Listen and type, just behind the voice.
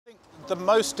The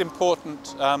most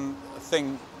important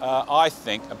thing I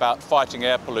think about fighting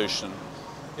air pollution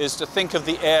is to think of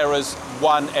the air as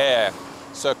one air.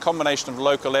 So a combination of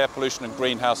local air pollution and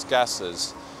greenhouse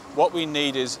gases. What we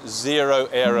need is zero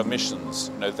air emissions.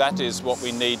 That is what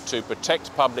we need to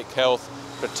protect public health,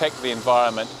 protect the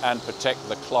environment and protect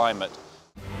the climate.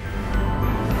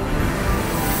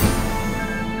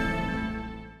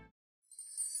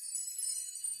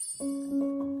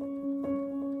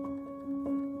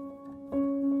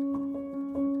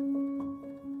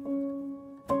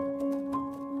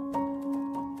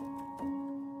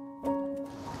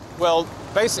 Well,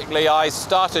 basically I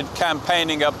started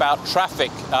campaigning about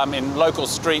traffic in local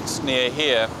streets near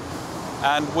here,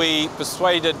 and we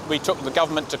took the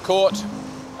government to court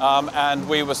and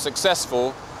we were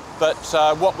successful, but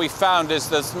what we found is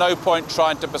there's no point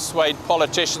trying to persuade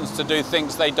politicians to do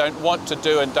things they don't want to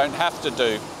do and don't have to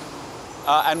do.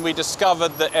 And we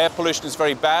discovered that air pollution is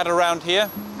very bad around here,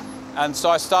 and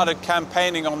so I started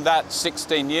campaigning on that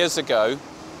 16 years ago.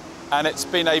 And it's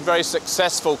been a very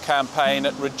successful campaign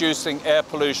at reducing air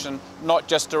pollution, not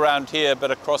just around here,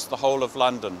 but across the whole of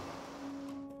London.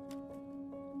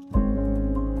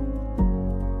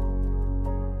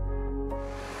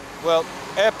 Well,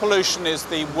 air pollution is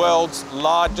the world's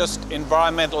largest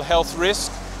environmental health risk,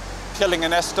 killing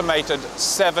an estimated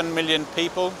 7 million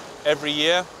people every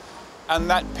year. And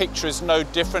that picture is no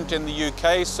different in the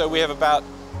UK, so we have about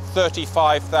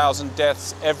 35,000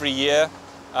 deaths every year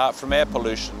from air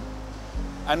pollution.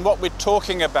 And what we're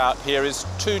talking about here is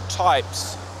two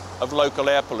types of local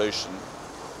air pollution.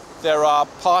 There are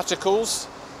particles,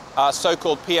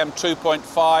 so-called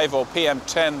PM2.5 or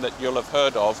PM10 that you'll have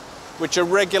heard of, which are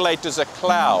regulated as a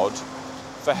cloud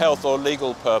for health or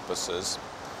legal purposes.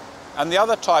 And the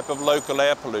other type of local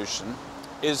air pollution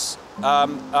is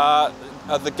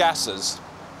the gases.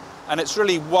 And it's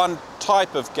really one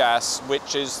type of gas,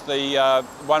 which is the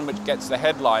one which gets the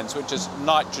headlines, which is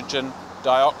nitrogen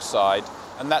dioxide.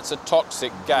 And that's a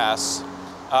toxic gas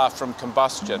from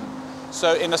combustion.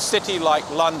 So in a city like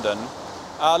London,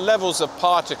 levels of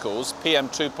particles,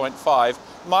 PM2.5,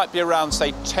 might be around,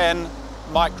 say, 10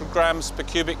 micrograms per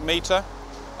cubic metre,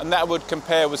 and that would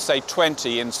compare with, say,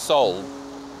 20 in Seoul,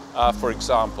 for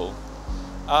example.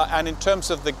 And in terms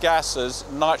of the gases,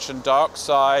 nitrogen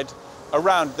dioxide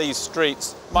around these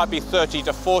streets might be 30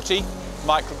 to 40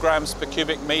 micrograms per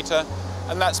cubic metre,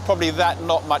 and that's probably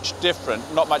not much different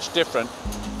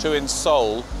to in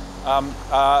Seoul.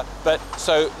 But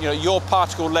so, your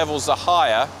particle levels are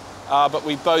higher, but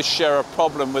we both share a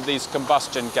problem with these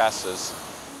combustion gases.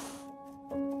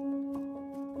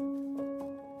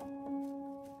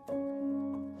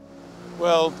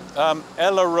 Well,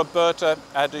 Ella Roberta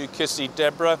Adu-Kissy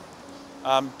Deborah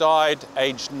died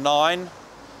aged 9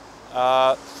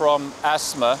 from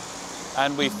asthma,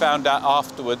 and we found out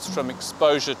afterwards from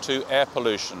exposure to air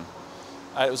pollution.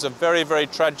 It was a very, very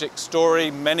tragic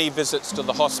story, many visits to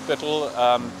the hospital,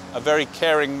 a very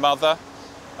caring mother,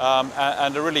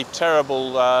 and a really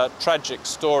terrible, tragic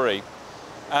story.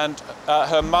 And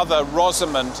her mother,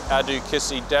 Rosamond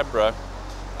Adu-Kissy Deborah,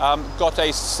 got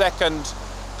a second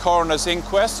coroner's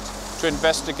inquest to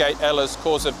investigate Ella's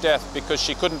cause of death because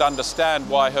she couldn't understand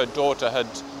why her daughter had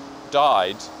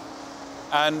died.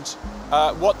 And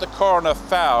what the coroner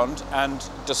found and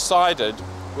decided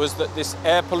was that this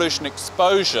air pollution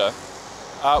exposure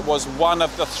was one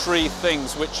of the 3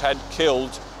 things which had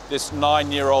killed this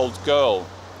 9-year-old girl.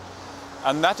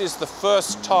 And that is the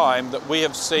first time that we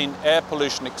have seen air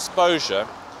pollution exposure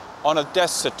on a death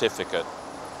certificate.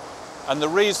 And the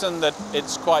reason that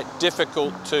it's quite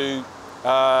difficult to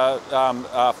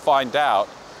find out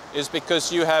is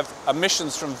because you have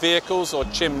emissions from vehicles or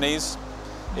chimneys.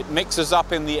 It mixes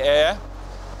up in the air.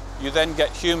 You then get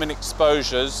human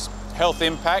exposures, health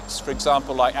impacts, for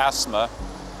example, like asthma,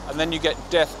 and then you get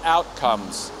death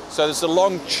outcomes. So there's a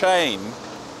long chain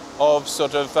of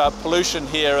sort of pollution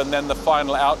here and then the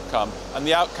final outcome. And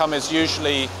the outcome is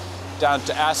usually down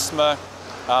to asthma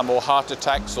or heart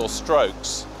attacks or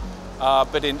strokes.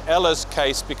 But in Ella's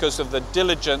case, because of the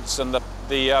diligence and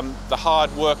the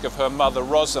hard work of her mother,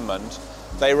 Rosamond,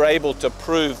 they were able to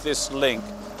prove this link.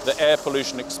 The air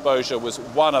pollution exposure was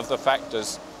one of the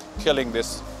factors killing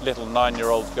this little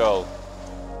 9-year-old girl.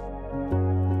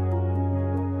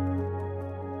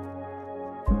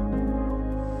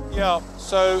 Yeah,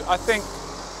 so I think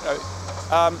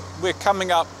we're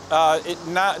coming up,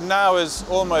 now is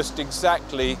almost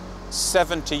exactly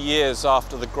 70 years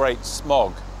after the Great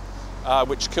Smog,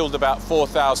 which killed about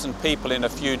 4,000 people in a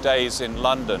few days in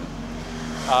London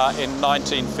in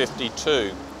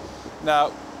 1952.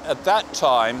 Now, at that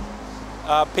time,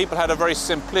 people had a very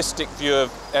simplistic view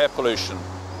of air pollution.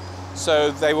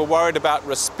 So they were worried about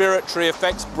respiratory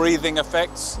effects, breathing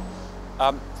effects,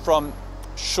 from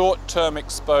short-term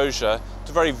exposure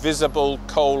to very visible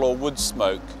coal or wood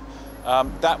smoke.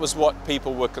 That was what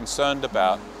people were concerned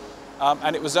about.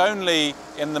 And it was only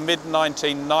in the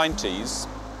mid-1990s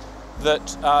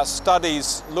that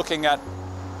studies looking at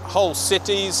whole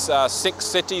cities, 6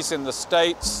 cities in the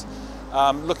States,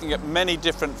 looking at many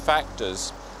different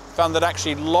factors, found that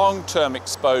actually long-term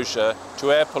exposure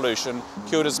to air pollution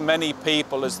killed as many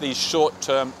people as these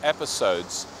short-term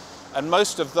episodes. And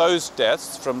most of those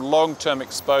deaths from long-term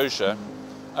exposure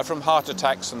are from heart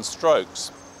attacks and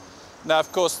strokes. Now,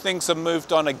 of course, things have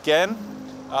moved on again.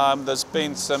 There's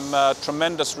been some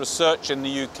tremendous research in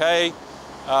the UK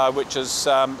which has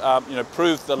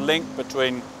proved the link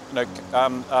between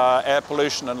air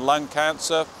pollution and lung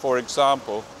cancer, for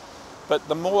example. But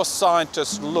the more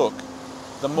scientists look,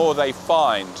 the more they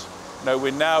find.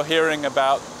 We're now hearing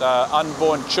about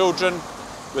unborn children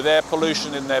with air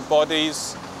pollution in their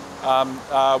bodies.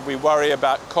 We worry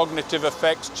about cognitive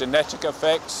effects, genetic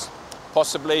effects,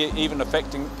 possibly even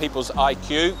affecting people's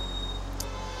IQ.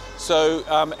 So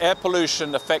air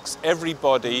pollution affects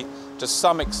everybody to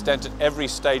some extent at every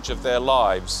stage of their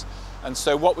lives. And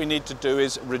so what we need to do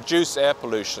is reduce air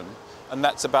pollution, and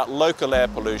that's about local air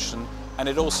pollution, and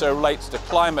it also relates to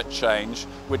climate change,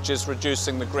 which is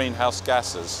reducing the greenhouse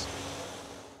gases.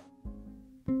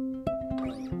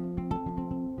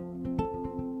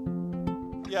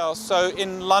 Yeah, so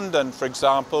in London, for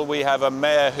example, we have a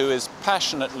mayor who is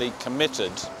passionately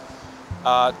committed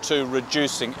to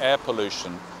reducing air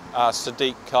pollution,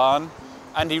 Sadiq Khan,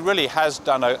 and he really has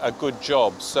done a good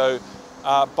job. So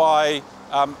by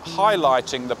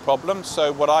highlighting the problem,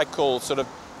 so what I call sort of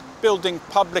building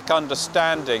public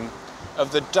understanding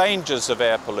of the dangers of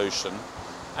air pollution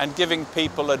and giving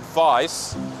people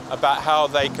advice about how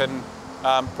they can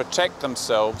protect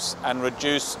themselves and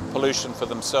reduce pollution for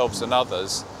themselves and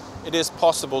others, it is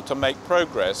possible to make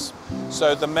progress.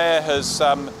 So the mayor has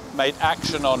made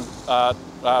action on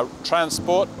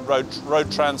transport,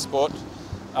 road transport,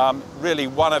 really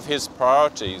one of his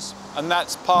priorities. And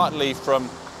that's partly from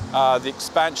the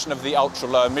expansion of the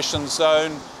ultra-low emission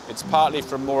zone, it's partly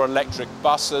from more electric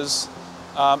buses,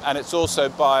 and it's also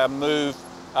by a move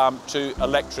to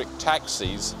electric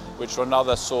taxis, which are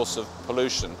another source of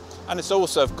pollution. And it's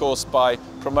also, of course, by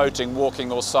promoting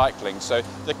walking or cycling. So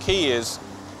the key is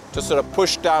to sort of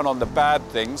push down on the bad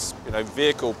things,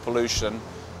 vehicle pollution,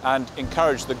 and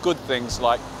encourage the good things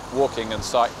like walking and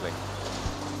cycling.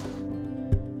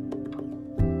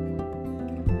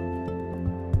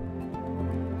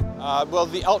 Well,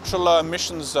 the ultra-low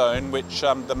emission zone, which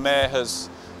the mayor has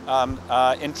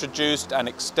introduced and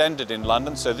extended in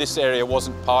London, so this area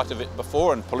wasn't part of it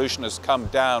before, and pollution has come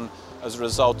down as a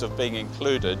result of being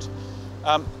included.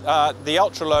 The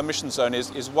ultra-low emission zone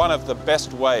is one of the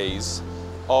best ways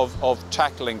of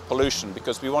tackling pollution,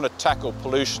 because we want to tackle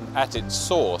pollution at its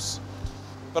source.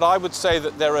 But I would say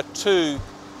that there are 2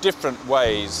 different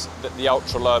ways that the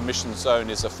ultra-low emission zone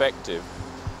is effective.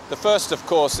 The first, of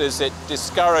course, is it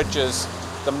discourages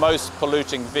the most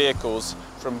polluting vehicles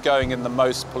from going in the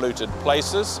most polluted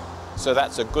places, so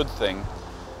that's a good thing.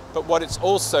 But what it's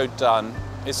also done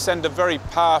is send a very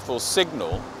powerful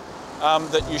signal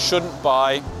that you shouldn't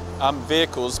buy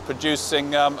vehicles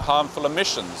producing harmful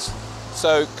emissions.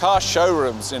 So car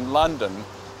showrooms in London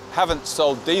haven't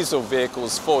sold diesel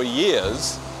vehicles for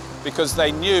years because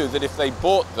they knew that if they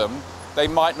bought them, they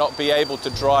might not be able to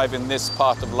drive in this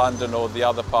part of London or the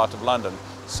other part of London.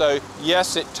 So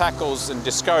yes, it tackles and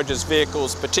discourages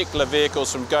vehicles, particular vehicles,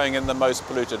 from going in the most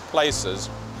polluted places,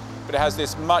 but it has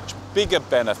this much bigger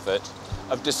benefit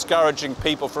of discouraging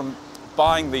people from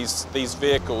buying these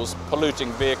vehicles,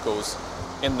 polluting vehicles,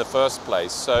 in the first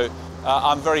place. So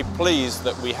I'm very pleased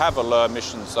that we have a low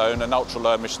emission zone, an ultra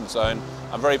low emission zone.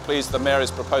 I'm very pleased the mayor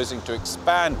is proposing to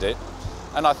expand it.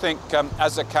 And I think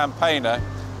as a campaigner,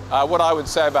 what I would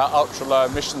say about ultra low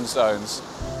emission zones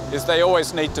is they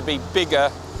always need to be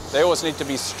bigger, they always need to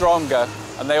be stronger,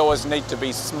 and they always need to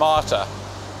be smarter.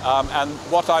 And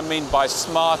what I mean by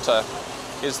smarter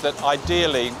is that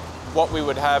ideally what we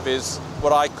would have is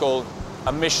what I call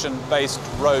emission-based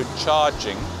road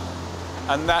charging,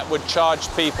 and that would charge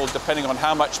people depending on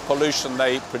how much pollution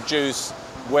they produce,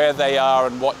 where they are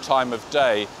and what time of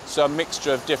day. So a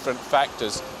mixture of different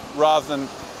factors, rather than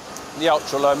the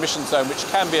ultra-low emission zone, which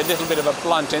can be a little bit of a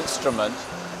blunt instrument,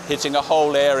 hitting a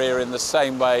whole area in the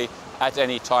same way at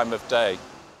any time of day.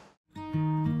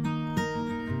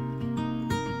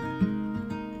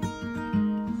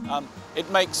 It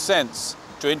makes sense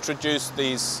to introduce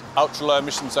these ultra-low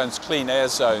emission zones, clean air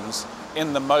zones,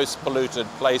 in the most polluted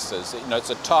places. It's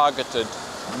a targeted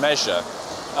measure.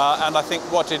 And I think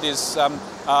what it is,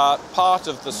 part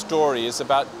of the story is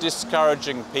about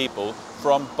discouraging people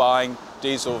from buying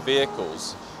diesel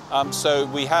vehicles. So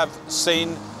we have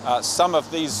seen some of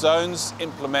these zones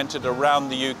implemented around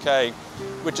the UK,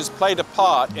 which has played a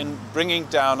part in bringing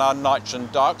down our nitrogen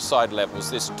dioxide levels,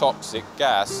 this toxic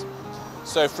gas.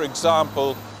 So for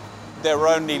example, there were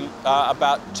only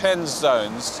about 10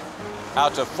 zones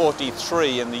out of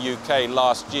 43 in the UK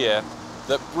last year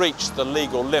that breached the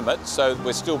legal limit. So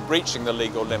we're still breaching the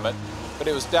legal limit, but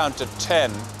it was down to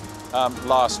 10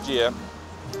 last year,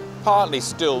 partly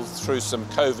still through some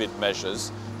COVID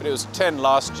measures, but it was 10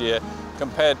 last year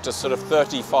compared to sort of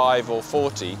 35 or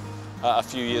 40 a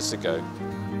few years ago.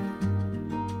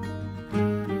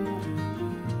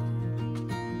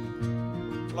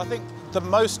 Well, I think the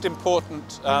most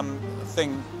important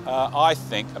thing, I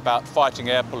think, about fighting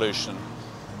air pollution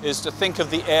is to think of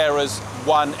the air as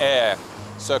one air.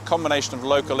 So a combination of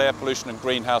local air pollution and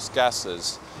greenhouse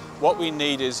gases. What we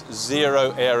need is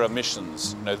zero air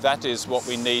emissions. That is what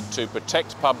we need to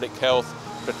protect public health,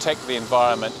 protect the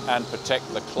environment and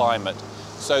protect the climate.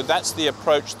 So that's the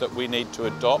approach that we need to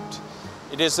adopt.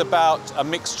 It is about a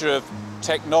mixture of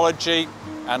technology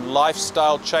and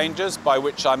lifestyle changes, by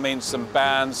which I mean some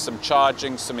bans, some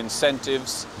charging, some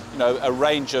incentives, a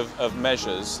range of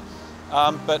measures.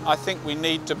 But I think we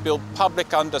need to build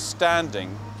public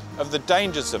understanding of the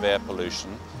dangers of air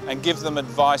pollution and give them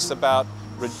advice about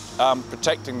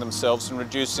protecting themselves and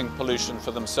reducing pollution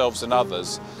for themselves and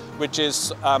others, which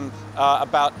is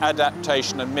about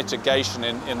adaptation and mitigation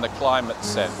in the climate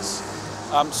sense.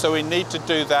 So we need to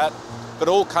do that, but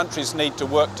all countries need to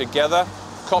work together.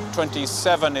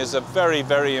 COP27 is a very,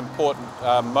 very important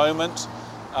moment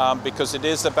because it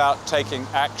is about taking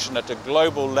action at a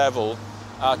global level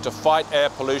to fight air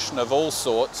pollution of all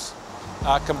sorts.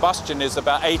 Combustion is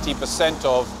about 80%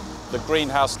 of the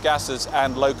greenhouse gases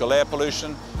and local air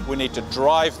pollution. We need to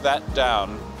drive that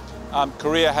down.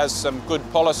 Korea has some good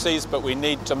policies, but we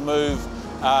need to move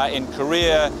in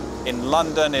Korea, in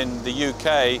London, in the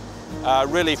UK,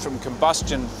 really from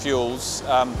combustion fuels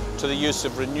to the use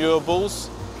of renewables.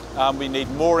 We need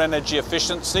more energy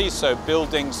efficiency, so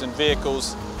buildings and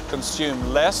vehicles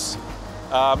consume less.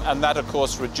 And that, of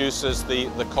course, reduces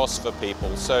the cost for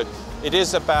people. So it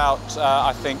is about,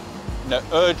 I think,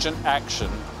 urgent action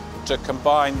to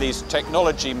combine these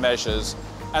technology measures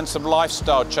and some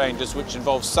lifestyle changes which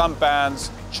involve some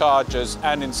bans, charges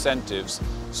and incentives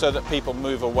so that people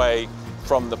move away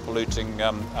from the polluting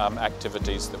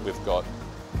activities that we've got.